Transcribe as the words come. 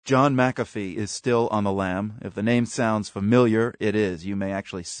John McAfee is still on the lam. If the name sounds familiar, it is. You may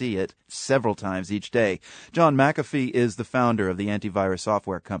actually see it several times each day. John McAfee is the founder of the antivirus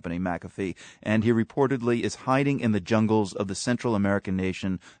software company McAfee, and he reportedly is hiding in the jungles of the Central American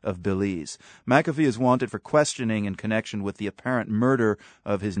nation of Belize. McAfee is wanted for questioning in connection with the apparent murder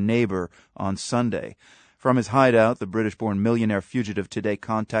of his neighbor on Sunday. From his hideout, the British-born millionaire fugitive today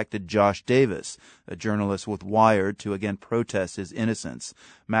contacted Josh Davis, a journalist with Wired, to again protest his innocence.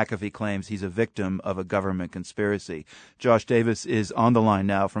 McAfee claims he's a victim of a government conspiracy. Josh Davis is on the line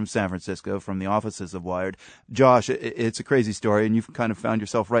now from San Francisco, from the offices of Wired. Josh, it's a crazy story, and you've kind of found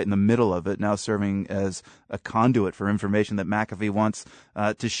yourself right in the middle of it, now serving as a conduit for information that McAfee wants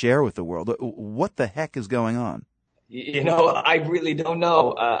to share with the world. What the heck is going on? I really don't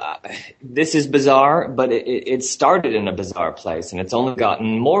know. This is bizarre, but it started in a bizarre place, and it's only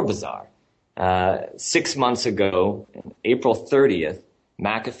gotten more bizarre. 6 months ago, April 30th,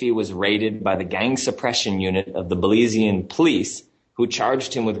 McAfee was raided by the gang suppression unit of the Belizean police, who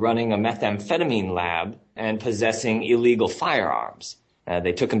charged him with running a methamphetamine lab and possessing illegal firearms.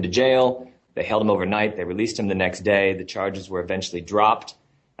 They took him to jail. They held him overnight. They released him the next day. The charges were eventually dropped.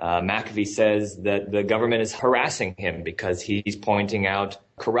 McAfee says that the government is harassing him because he's pointing out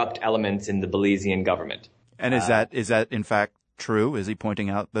corrupt elements in the Belizean government. And is that in fact true? Is he pointing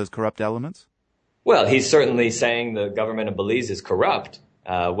out those corrupt elements? Well, he's certainly saying the government of Belize is corrupt.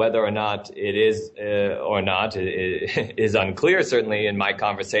 Whether or not it is or not is unclear. Certainly in my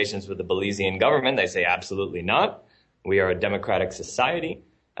conversations with the Belizean government, they say absolutely not. We are a democratic society.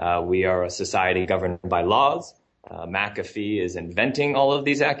 We are a society governed by laws. McAfee is inventing all of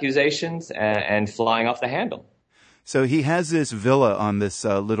these accusations and flying off the handle. So he has this villa on this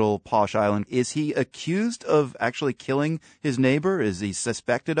little posh island. Is he accused of actually killing his neighbor? Is he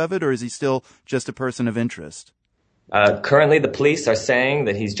suspected of it, or is he still just a person of interest? Currently, the police are saying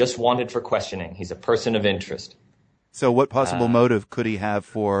that he's just wanted for questioning. He's a person of interest. So what possible motive could he have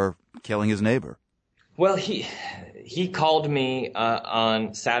for killing his neighbor? Well, he called me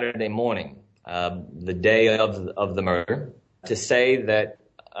on Saturday morning, the day of the murder, to say that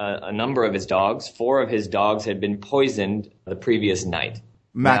a number of his dogs, 4 of his dogs, had been poisoned the previous night.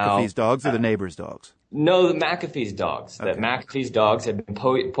 McAfee's dogs or the neighbor's dogs? No, the McAfee's dogs. Okay. That McAfee's dogs had been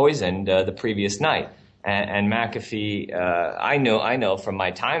poisoned the previous night. And McAfee, I know from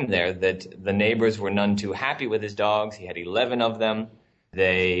my time there that the neighbors were none too happy with his dogs. He had 11 of them.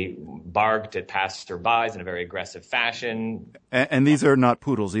 They barked at passerbys in a very aggressive fashion. And these are not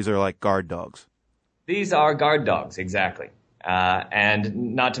poodles. These are like guard dogs. These are guard dogs, exactly.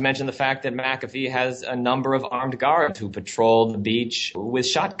 And not to mention the fact that McAfee has a number of armed guards who patrol the beach with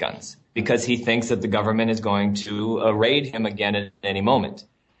shotguns because he thinks that the government is going to raid him again at any moment.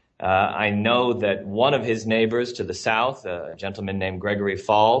 I know that one of his neighbors to the south, a gentleman named Gregory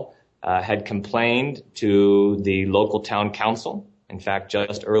Fall, had complained to the local town council, in fact,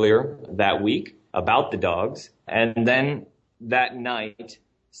 just earlier that week, about the dogs. And then that night,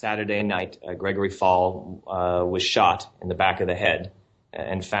 Saturday night, Gregory Fall was shot in the back of the head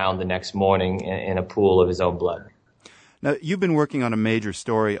and found the next morning in a pool of his own blood. Now, you've been working on a major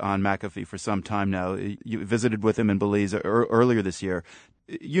story on McAfee for some time now. You visited with him in Belize earlier this year.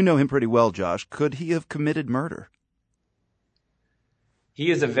 You know him pretty well, Josh. Could he have committed murder? He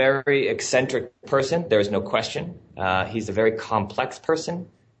is a very eccentric person. There is no question. He's a very complex person.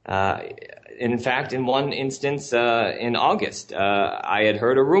 In fact, in one instance, in August, I had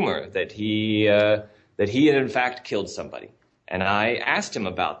heard a rumor that he had in fact killed somebody. And I asked him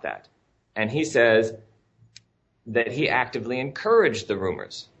about that. And he says that he actively encouraged the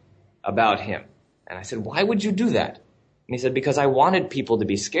rumors about him. And I said, why would you do that? And he said, because I wanted people to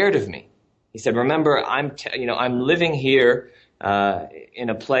be scared of me. He said, remember, I'm living here in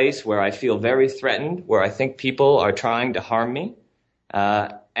a place where I feel very threatened, where I think people are trying to harm me,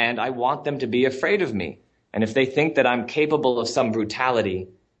 and I want them to be afraid of me. And if they think that I'm capable of some brutality,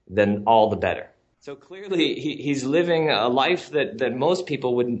 then all the better. So clearly, he's living a life that most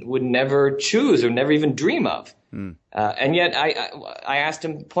people would never choose or never even dream of. And yet, I asked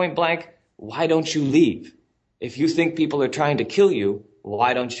him point blank, why don't you leave? If you think people are trying to kill you,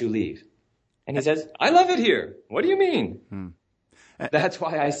 why don't you leave? And he says, I love it here. What do you mean? That's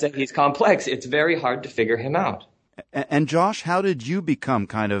why I said he's complex. It's very hard to figure him out. And Josh, how did you become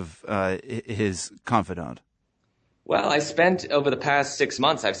kind of his confidant? Well, over the past 6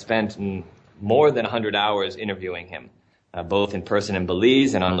 months, I've spent more than 100 hours interviewing him, both in person in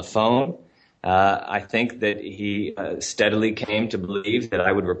Belize and on the phone. I think that he steadily came to believe that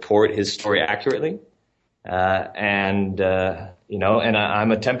I would report his story accurately. And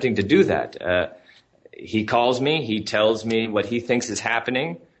I'm attempting to do that. He calls me, he tells me what he thinks is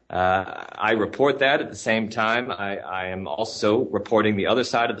happening. I report that. At the same time, I am also reporting the other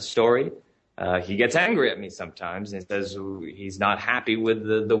side of the story. He gets angry at me sometimes and says he's not happy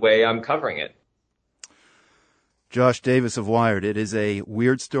with the way I'm covering it. Josh Davis of Wired. It is a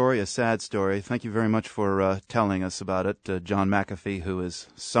weird story, a sad story. Thank you very much for telling us about it. John McAfee, who is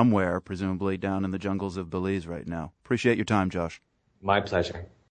somewhere, presumably, down in the jungles of Belize right now. Appreciate your time, Josh. My pleasure.